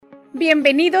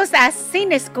Bienvenidos a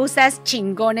Sin Excusas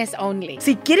Chingones Only.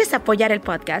 Si quieres apoyar el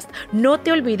podcast, no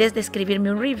te olvides de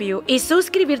escribirme un review y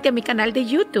suscribirte a mi canal de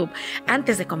YouTube.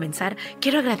 Antes de comenzar,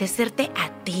 quiero agradecerte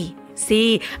a ti.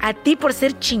 Sí, a ti por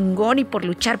ser chingón y por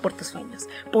luchar por tus sueños,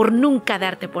 por nunca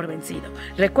darte por vencido.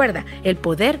 Recuerda, el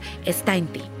poder está en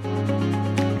ti.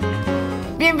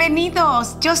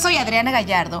 Bienvenidos, yo soy Adriana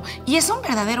Gallardo y es un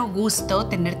verdadero gusto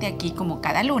tenerte aquí como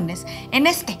cada lunes en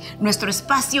nuestro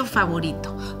espacio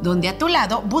favorito, donde a tu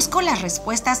lado busco las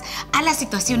respuestas a las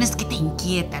situaciones que te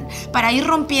inquietan para ir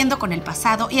rompiendo con el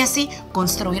pasado y así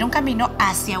construir un camino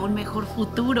hacia un mejor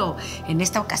futuro. En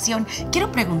esta ocasión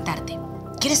quiero preguntarte,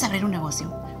 ¿quieres abrir un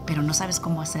negocio, pero no sabes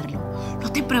cómo hacerlo?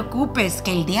 No te preocupes,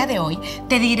 que el día de hoy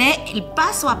te diré el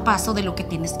paso a paso de lo que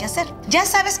tienes que hacer. Ya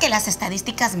sabes que las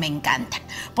estadísticas me encantan,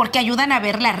 porque ayudan a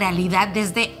ver la realidad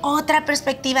desde otra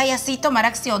perspectiva y así tomar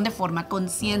acción de forma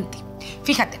consciente.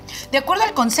 Fíjate, de acuerdo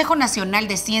al Consejo Nacional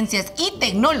de Ciencias y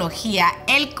Tecnología,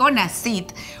 el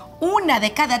CONACYT, 1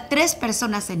 de cada 3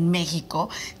 personas en México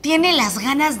tiene las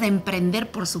ganas de emprender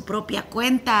por su propia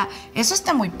cuenta. Eso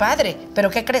está muy padre,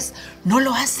 pero ¿qué crees? No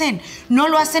lo hacen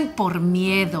por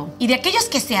miedo. Y de aquellos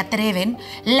que se atreven,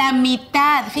 la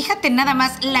mitad, fíjate nada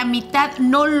más, la mitad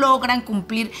no logran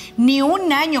cumplir ni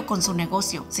un año con su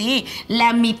negocio. Sí,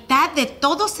 la mitad de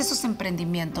todos esos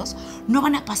emprendimientos no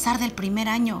van a pasar del primer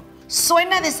año.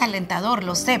 Suena desalentador,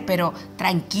 lo sé, pero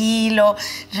tranquilo,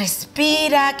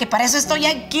 respira, que para eso estoy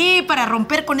aquí, para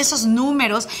romper con esos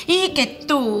números y que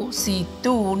tú, si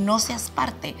tú no seas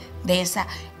parte de esa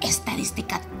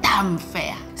estadística tan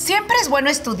fea. Siempre es bueno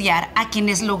estudiar a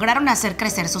quienes lograron hacer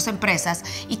crecer sus empresas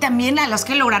y también a los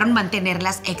que lograron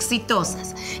mantenerlas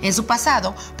exitosas. En su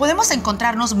pasado podemos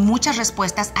encontrarnos muchas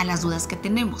respuestas a las dudas que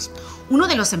tenemos. Uno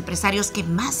de los empresarios que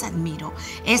más admiro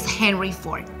es Henry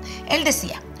Ford. Él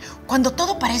decía: cuando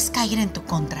todo parezca ir en tu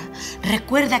contra,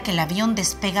 recuerda que el avión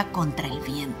despega contra el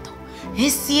viento.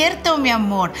 Es cierto, mi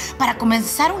amor. Para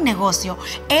comenzar un negocio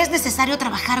es necesario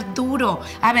trabajar duro.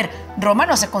 A ver, Roma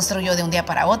no se construyó de un día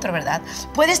para otro, ¿verdad?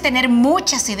 Puedes tener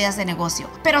muchas ideas de negocio,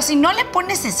 pero si no le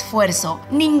pones esfuerzo,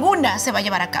 ninguna se va a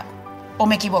llevar a cabo. ¿O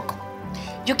me equivoco?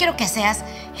 Yo quiero que seas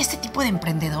este tipo de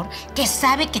emprendedor que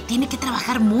sabe que tiene que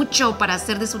trabajar mucho para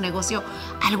hacer de su negocio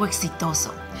algo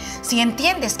exitoso. Si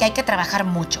entiendes que hay que trabajar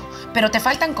mucho, pero te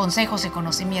faltan consejos y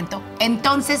conocimiento,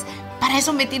 entonces para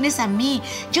eso me tienes a mí.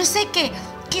 Yo sé que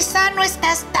quizá no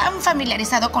estás tan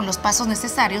familiarizado con los pasos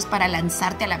necesarios para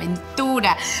lanzarte a la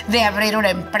aventura de abrir una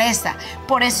empresa.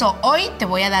 Por eso hoy te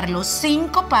voy a dar los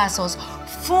 5 pasos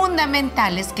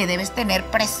fundamentales que debes tener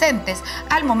presentes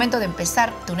al momento de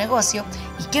empezar tu negocio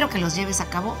y quiero que los lleves a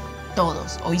cabo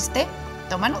todos. ¿Oíste?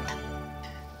 Toma nota.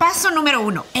 Paso número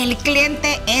 1. El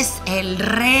cliente es el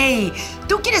rey.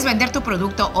 Tú quieres vender tu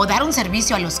producto o dar un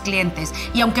servicio a los clientes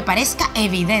y aunque parezca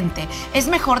evidente, es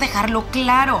mejor dejarlo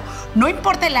claro. No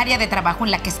importa el área de trabajo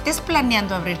en la que estés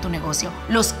planeando abrir tu negocio,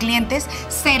 los clientes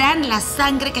serán la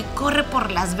sangre que corre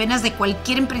por las venas de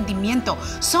cualquier emprendimiento.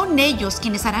 Son ellos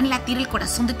quienes harán latir el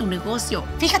corazón de tu negocio.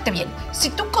 Fíjate bien,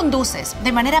 si tú conduces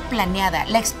de manera planeada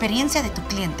la experiencia de tu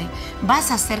cliente,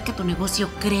 vas a hacer que tu negocio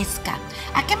crezca.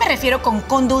 ¿A qué me refiero con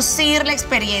conducir la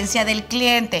experiencia del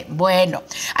cliente? Bueno,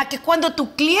 a que cuando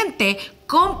tu cliente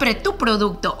compre tu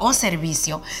producto o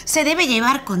servicio, se debe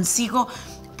llevar consigo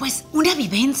pues una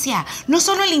vivencia, no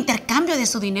solo el intercambio de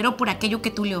su dinero por aquello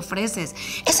que tú le ofreces,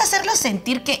 es hacerlo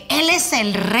sentir que él es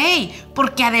el rey,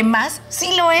 porque además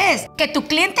sí lo es. Que tu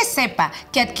cliente sepa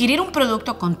que adquirir un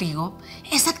producto contigo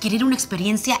es adquirir una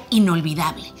experiencia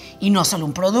inolvidable y no solo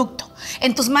un producto.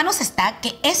 En tus manos está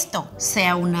que esto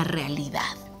sea una realidad.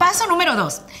 Paso número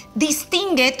 2.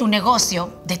 Distingue tu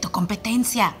negocio de tu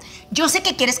competencia. Yo sé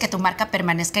que quieres que tu marca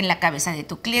permanezca en la cabeza de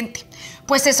tu cliente,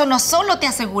 pues eso no solo te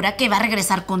asegura que va a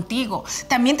regresar contigo,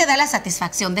 también te da la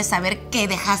satisfacción de saber que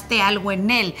dejaste algo en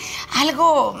él,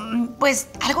 algo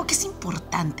que es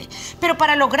importante. Pero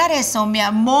para lograr eso, mi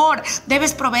amor,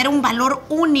 debes proveer un valor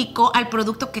único al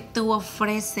producto que tú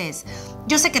ofreces.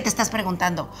 Yo sé que te estás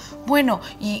preguntando, bueno,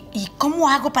 ¿y cómo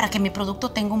hago para que mi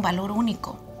producto tenga un valor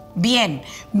único? Bien,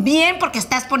 porque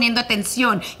estás poniendo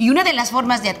atención y una de las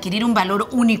formas de adquirir un valor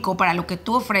único para lo que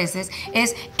tú ofreces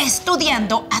es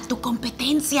estudiando a tu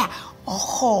competencia.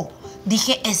 Ojo,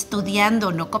 dije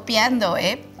estudiando, no copiando,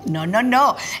 ¿eh?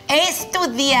 No.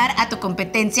 Estudiar a tu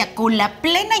competencia con la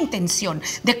plena intención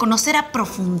de conocer a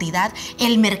profundidad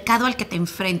el mercado al que te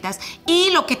enfrentas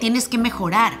y lo que tienes que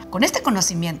mejorar. Con este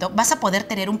conocimiento vas a poder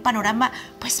tener un panorama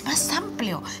más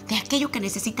amplio de aquello que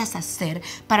necesitas hacer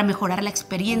para mejorar la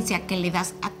experiencia que le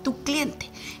das a tu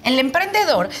cliente. El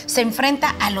emprendedor se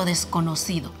enfrenta a lo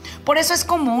desconocido. Por eso es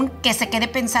común que se quede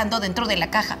pensando dentro de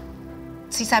la caja.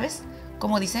 ¿Sí sabes?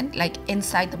 como dicen, like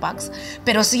inside the box.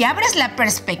 Pero si abres la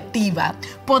perspectiva,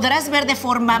 podrás ver de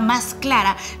forma más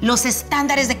clara los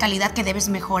estándares de calidad que debes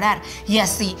mejorar y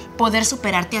así poder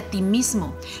superarte a ti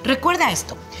mismo. Recuerda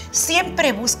esto,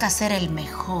 siempre busca ser el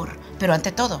mejor, pero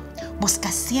ante todo,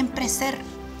 busca siempre ser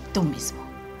tú mismo.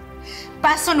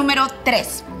 Paso número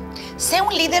 3. Sé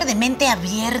un líder de mente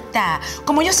abierta.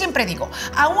 Como yo siempre digo,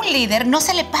 a un líder no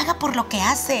se le paga por lo que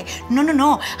hace.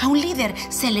 No. A un líder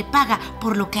se le paga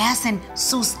por lo que hacen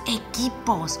sus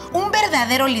equipos. Un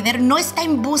verdadero líder no está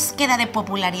en búsqueda de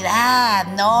popularidad.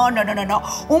 No.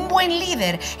 Un buen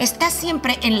líder está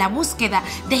siempre en la búsqueda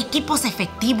de equipos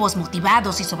efectivos,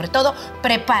 motivados y sobre todo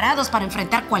preparados para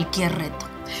enfrentar cualquier reto.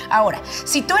 Ahora,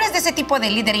 si tú eres de ese tipo de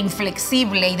líder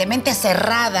inflexible y de mente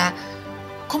cerrada,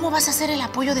 ¿cómo vas a ser el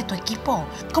apoyo de tu equipo?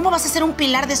 ¿Cómo vas a ser un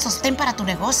pilar de sostén para tu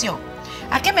negocio?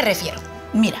 ¿A qué me refiero?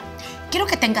 Mira, quiero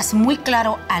que tengas muy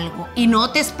claro algo y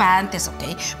no te espantes,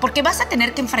 ¿ok? Porque vas a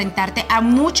tener que enfrentarte a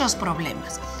muchos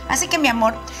problemas. Así que, mi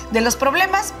amor, de los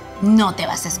problemas no te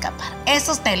vas a escapar.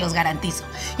 Esos te los garantizo.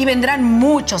 Y vendrán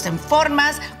muchos en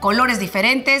formas, colores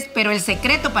diferentes, pero el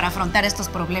secreto para afrontar estos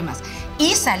problemas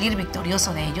y salir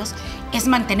victorioso de ellos es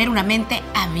mantener una mente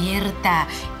abierta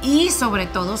y sobre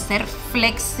todo ser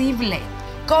flexible.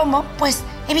 ¿Cómo? Pues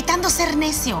evitando ser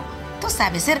necio. Tú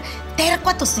sabes, ser terco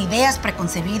a tus ideas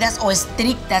preconcebidas o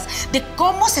estrictas de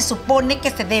cómo se supone que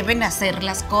se deben hacer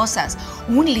las cosas.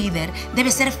 Un líder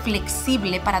debe ser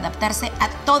flexible para adaptarse a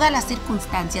todas las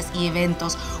circunstancias y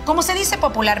eventos. Como se dice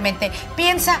popularmente,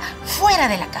 piensa fuera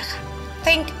de la caja.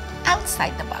 Think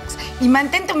outside the box. Y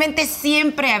mantén tu mente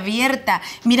siempre abierta,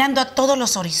 mirando a todos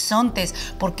los horizontes,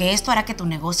 porque esto hará que tu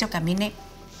negocio camine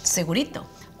segurito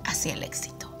hacia el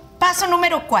éxito. Paso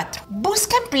número 4.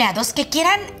 Busca empleados que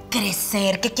quieran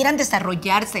crecer, que quieran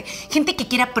desarrollarse, gente que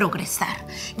quiera progresar.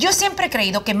 Yo siempre he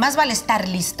creído que más vale estar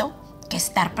listo que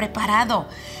estar preparado.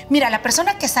 Mira, la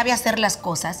persona que sabe hacer las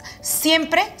cosas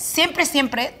siempre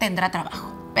tendrá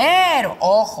trabajo. Pero,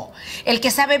 ojo, el que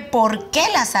sabe por qué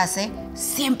las hace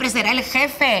siempre será el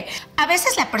jefe. A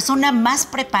veces la persona más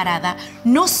preparada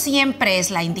no siempre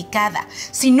es la indicada.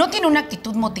 Si no tiene una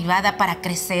actitud motivada para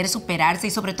crecer, superarse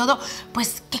y sobre todo,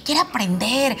 pues que quiera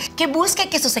aprender, que busque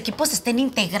que sus equipos estén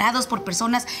integrados por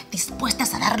personas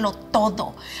dispuestas a darlo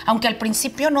todo. Aunque al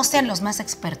principio no sean los más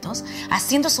expertos,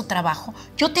 haciendo su trabajo,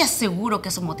 yo te aseguro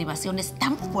que su motivación es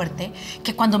tan fuerte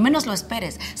que cuando menos lo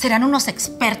esperes, serán unos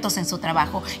expertos en su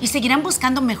trabajo y seguirán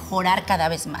buscando mejorar cada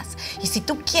vez más. Y si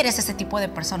tú quieres ese tipo de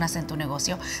personas en tu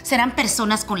negocio, serán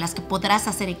personas con las que podrás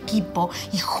hacer equipo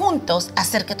y juntos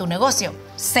hacer que tu negocio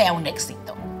sea un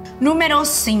éxito. Número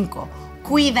 5.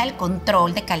 Cuida el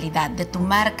control de calidad de tu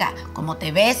marca. Como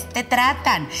te ves, te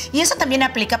tratan. Y eso también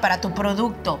aplica para tu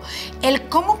producto. El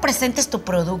cómo presentes tu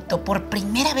producto por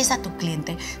primera vez a tu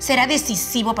cliente será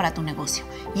decisivo para tu negocio.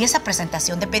 Y esa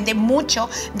presentación depende mucho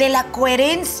de la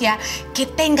coherencia que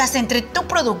tengas entre tu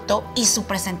producto y su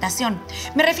presentación.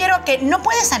 Me refiero a que no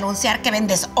puedes anunciar que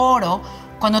vendes oro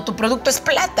cuando tu producto es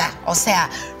plata. O sea,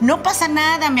 no pasa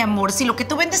nada, mi amor. Si lo que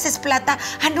tú vendes es plata,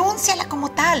 anúnciala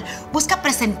como tal. Busca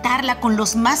presentarla con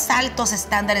los más altos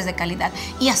estándares de calidad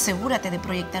y asegúrate de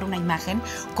proyectar una imagen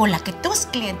con la que tus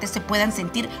clientes se puedan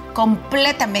sentir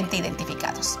completamente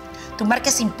identificados. Tu marca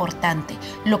es importante.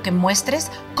 Lo que muestres,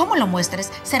 cómo lo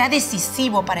muestres, será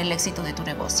decisivo para el éxito de tu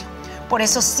negocio. Por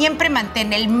eso siempre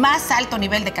mantén el más alto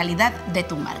nivel de calidad de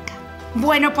tu marca.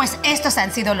 Bueno, pues estos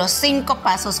han sido los 5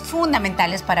 pasos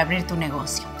fundamentales para abrir tu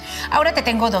negocio. Ahora te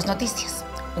tengo 2 noticias,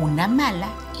 una mala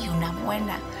y una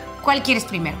buena. ¿Cuál quieres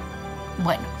primero?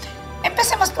 Bueno,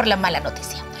 empecemos por la mala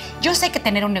noticia. Yo sé que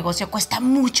tener un negocio cuesta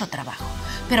mucho trabajo,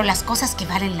 pero las cosas que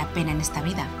valen la pena en esta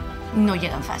vida no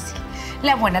llegan fácil.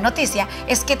 La buena noticia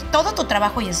es que todo tu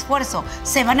trabajo y esfuerzo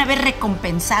se van a ver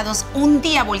recompensados. Un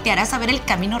día voltearás a ver el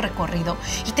camino recorrido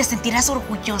y te sentirás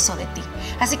orgulloso de ti.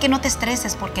 Así que no te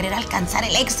estreses por querer alcanzar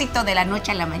el éxito de la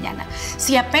noche a la mañana.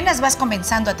 Si apenas vas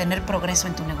comenzando a tener progreso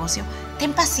en tu negocio,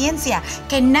 ten paciencia,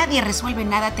 que nadie resuelve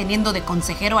nada teniendo de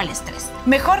consejero al estrés.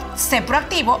 Mejor sé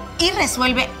proactivo y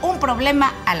resuelve un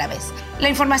problema a la vez. La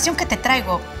información que te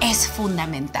traigo es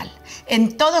fundamental.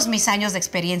 En todos mis años de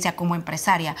experiencia como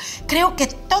empresaria, creo que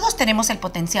todos tenemos el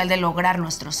potencial de lograr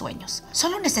nuestros sueños.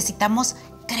 Solo necesitamos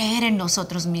creer en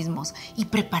nosotros mismos y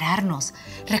prepararnos.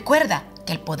 Recuerda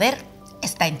que el poder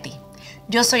está en ti.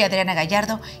 Yo soy Adriana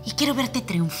Gallardo y quiero verte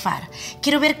triunfar.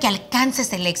 Quiero ver que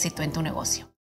alcances el éxito en tu negocio.